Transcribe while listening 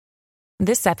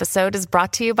This episode is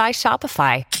brought to you by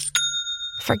Shopify.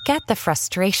 Forget the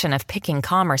frustration of picking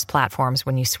commerce platforms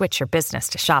when you switch your business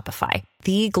to Shopify,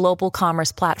 the global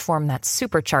commerce platform that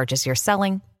supercharges your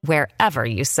selling wherever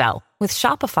you sell. With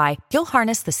Shopify, you'll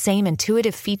harness the same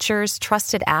intuitive features,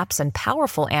 trusted apps, and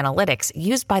powerful analytics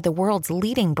used by the world's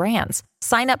leading brands.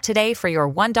 Sign up today for your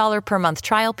 $1 per month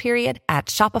trial period at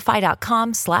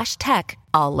shopify.com/tech,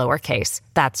 all lowercase.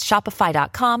 That's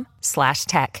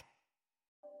shopify.com/tech.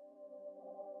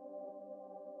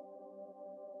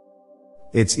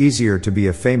 It's easier to be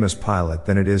a famous pilot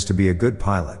than it is to be a good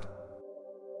pilot.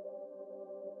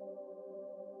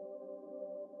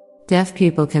 Deaf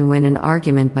people can win an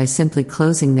argument by simply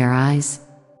closing their eyes.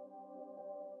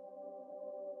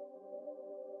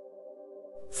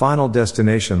 Final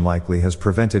Destination likely has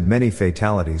prevented many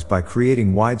fatalities by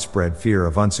creating widespread fear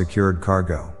of unsecured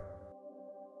cargo.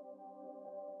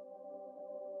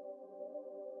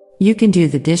 You can do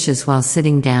the dishes while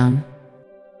sitting down.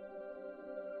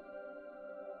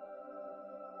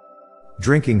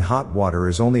 Drinking hot water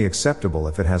is only acceptable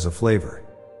if it has a flavor.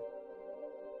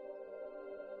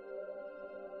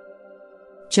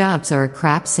 Jobs are a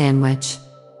crap sandwich.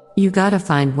 You gotta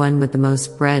find one with the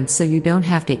most bread so you don't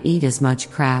have to eat as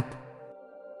much crap.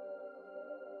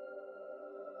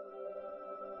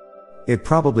 It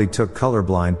probably took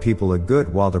colorblind people a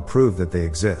good while to prove that they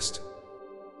exist.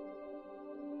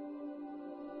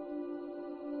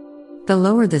 The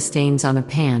lower the stains on a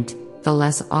pant, the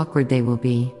less awkward they will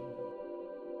be.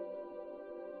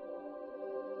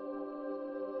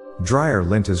 Dryer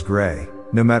lint is gray,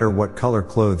 no matter what color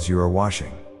clothes you are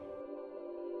washing.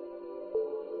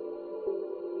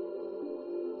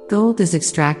 Gold is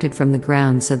extracted from the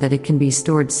ground so that it can be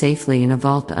stored safely in a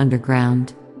vault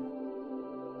underground.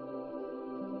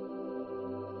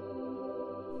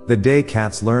 The day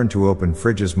cats learn to open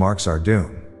fridges marks our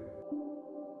doom.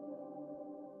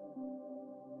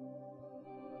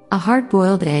 A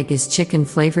hard-boiled egg is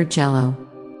chicken-flavored Jell-O.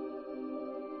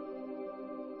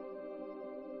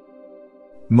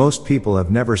 Most people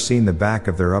have never seen the back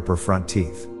of their upper front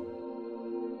teeth.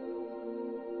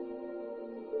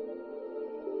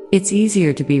 It's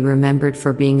easier to be remembered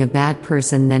for being a bad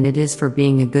person than it is for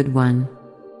being a good one.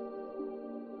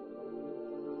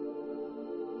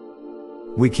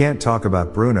 We can't talk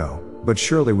about Bruno, but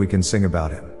surely we can sing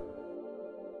about him.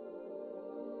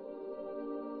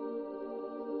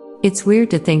 It's weird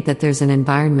to think that there's an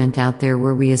environment out there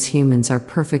where we as humans are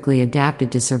perfectly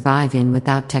adapted to survive in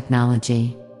without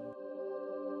technology.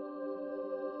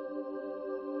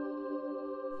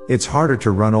 It's harder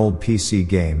to run old PC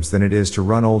games than it is to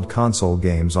run old console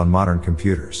games on modern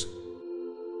computers.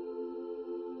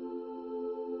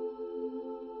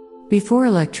 Before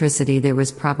electricity, there was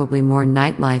probably more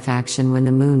nightlife action when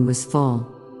the moon was full.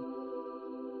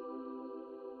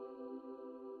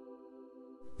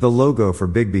 The logo for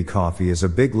Big B Coffee is a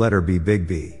big letter B, Big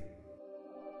B.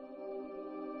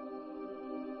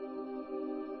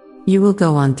 You will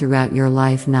go on throughout your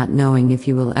life not knowing if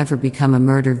you will ever become a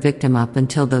murder victim up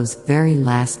until those very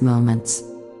last moments.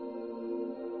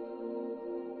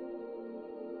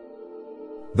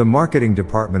 The marketing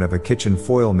department of a kitchen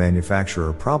foil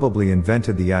manufacturer probably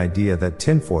invented the idea that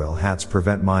tinfoil hats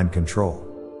prevent mind control.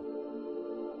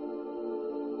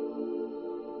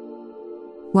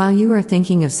 While you are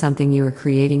thinking of something, you are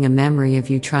creating a memory of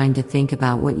you trying to think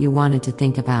about what you wanted to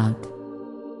think about.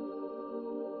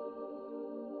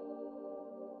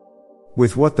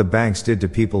 With what the banks did to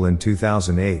people in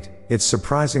 2008, it's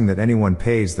surprising that anyone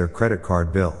pays their credit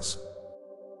card bills.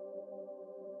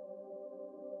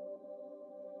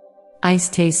 Ice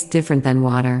tastes different than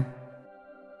water.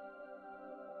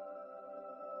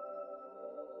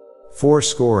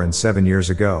 77 years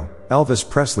ago, Elvis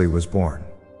Presley was born.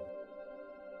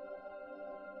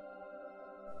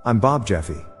 I'm Bob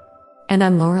Jeffy. And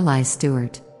I'm Lorelei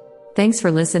Stewart. Thanks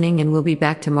for listening, and we'll be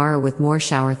back tomorrow with more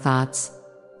shower thoughts.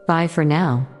 Bye for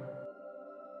now.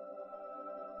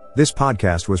 This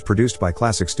podcast was produced by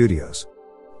Classic Studios.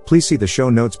 Please see the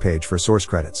show notes page for source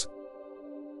credits.